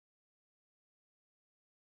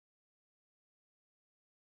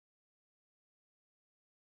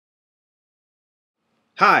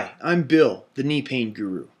Hi, I'm Bill, the knee pain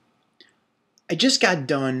guru. I just got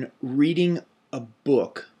done reading a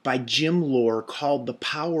book by Jim Lohr called The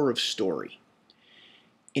Power of Story.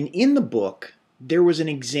 And in the book, there was an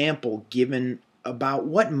example given about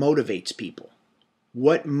what motivates people,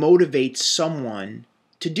 what motivates someone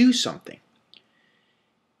to do something.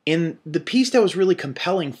 And the piece that was really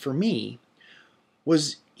compelling for me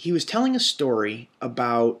was he was telling a story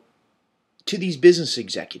about to these business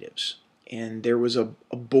executives. And there was a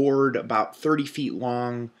board about 30 feet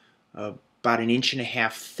long, about an inch and a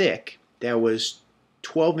half thick, that was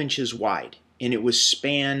 12 inches wide. And it was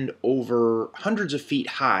spanned over hundreds of feet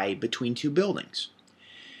high between two buildings.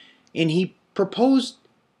 And he proposed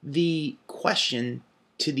the question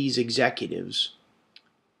to these executives: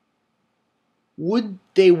 would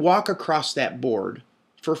they walk across that board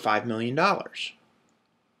for $5 million?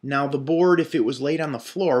 Now, the board, if it was laid on the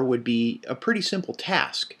floor, would be a pretty simple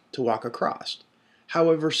task to walk across.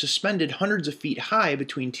 However, suspended hundreds of feet high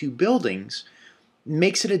between two buildings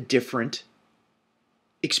makes it a different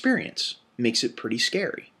experience, makes it pretty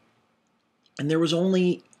scary. And there was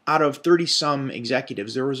only, out of 30-some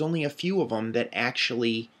executives, there was only a few of them that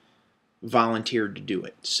actually volunteered to do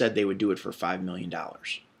it, said they would do it for $5 million.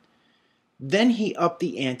 Then he upped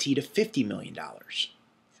the ante to $50 million,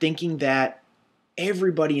 thinking that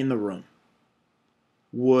everybody in the room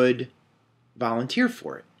would volunteer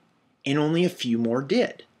for it, and only a few more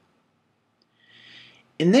did.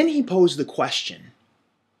 And then he posed the question: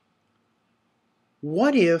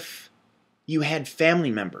 what if you had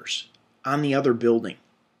family members on the other building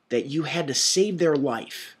that you had to save their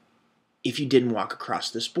life if you didn't walk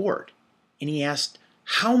across this board? And he asked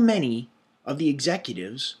how many of the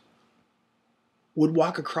executives would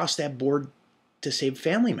walk across that board to save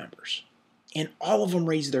family members. And all of them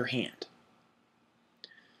raised their hand.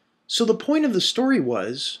 So the point of the story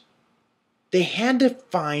was they had to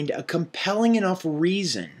find a compelling enough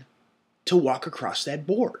reason to walk across that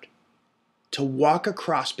board, to walk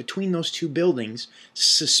across between those two buildings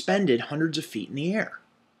suspended hundreds of feet in the air.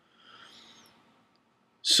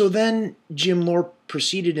 So then Jim Lohr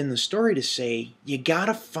proceeded in the story to say, you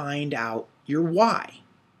gotta find out your why.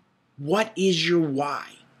 What is your why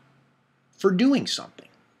for doing something?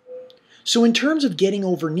 So in terms of getting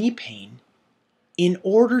over knee pain, in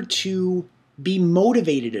order to be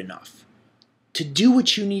motivated enough to do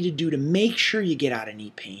what you need to do to make sure you get out of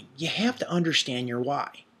knee pain, you have to understand your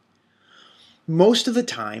why. Most of the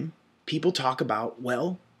time, people talk about,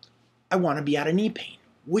 well, I want to be out of knee pain,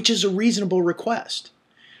 which is a reasonable request.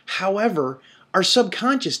 However, our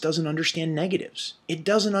subconscious doesn't understand negatives. It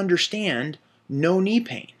doesn't understand no knee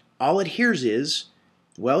pain. All it hears is,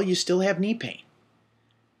 well, you still have knee pain.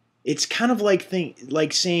 It's kind of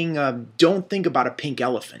like saying, don't think about a pink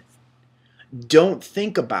elephant. Don't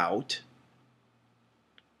think about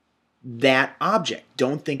that object.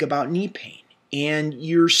 Don't think about knee pain. And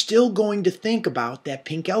you're still going to think about that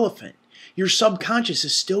pink elephant. Your subconscious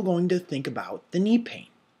is still going to think about the knee pain.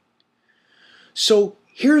 So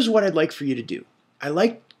here's what I'd like for you to do. I'd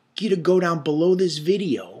like you to go down below this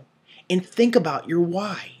video and think about your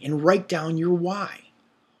why and write down your why.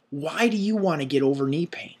 Why do you want to get over knee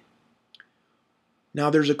pain? Now,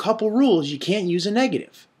 there's a couple rules. You can't use a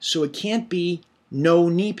negative. So it can't be no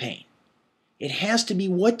knee pain. It has to be,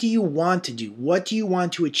 what do you want to do? What do you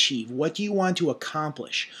want to achieve? What do you want to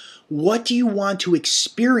accomplish? What do you want to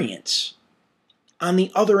experience on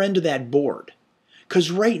the other end of that board? Because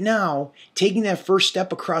right now, taking that first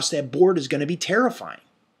step across that board is going to be terrifying.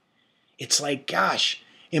 It's like, gosh,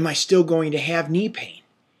 am I still going to have knee pain?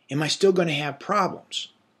 Am I still going to have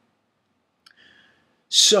problems?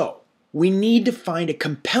 So, we need to find a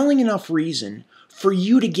compelling enough reason for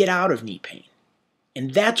you to get out of knee pain.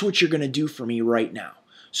 And that's what you're going to do for me right now.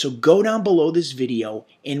 So go down below this video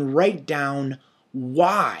and write down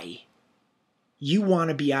why you want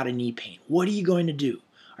to be out of knee pain. What are you going to do?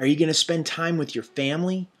 Are you going to spend time with your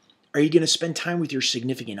family? Are you going to spend time with your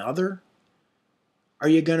significant other? Are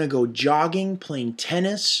you going to go jogging, playing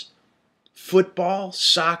tennis, football,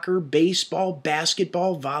 soccer, baseball,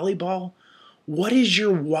 basketball, volleyball? What is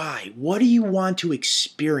your why? What do you want to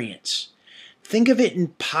experience? Think of it in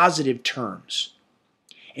positive terms.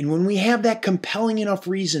 And when we have that compelling enough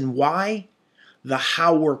reason why, the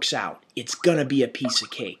how works out. It's going to be a piece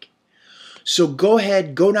of cake. So go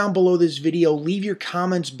ahead, go down below this video, leave your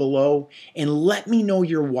comments below, and let me know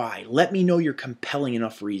your why. Let me know your compelling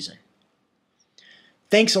enough reason.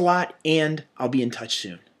 Thanks a lot, and I'll be in touch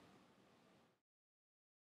soon.